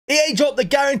EA dropped the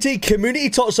guaranteed community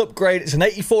TOTS upgrade. It's an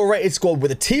 84 rated squad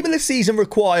with a team of the season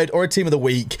required or a team of the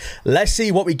week. Let's see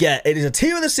what we get. It is a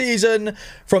team of the season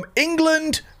from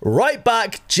England, right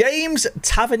back, James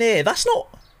Tavernier.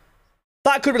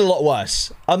 That could have been a lot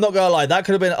worse. I'm not going to lie. That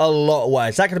could have been a lot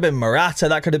worse. That could have been Morata.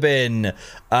 That could have been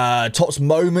TOTS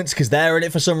Moments because they're in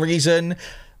it for some reason.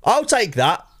 I'll take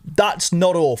that. That's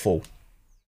not awful.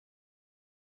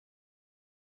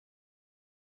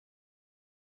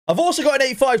 I've also got an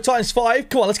 85 times 5.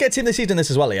 Come on, let's get team this season this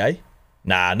as well, EA.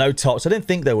 Nah, no TOTS. I didn't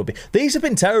think there would be. These have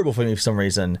been terrible for me for some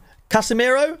reason.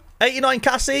 Casemiro, 89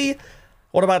 Cassie.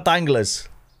 What about Danglers?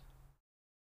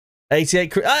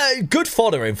 88. Good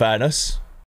fodder, in fairness.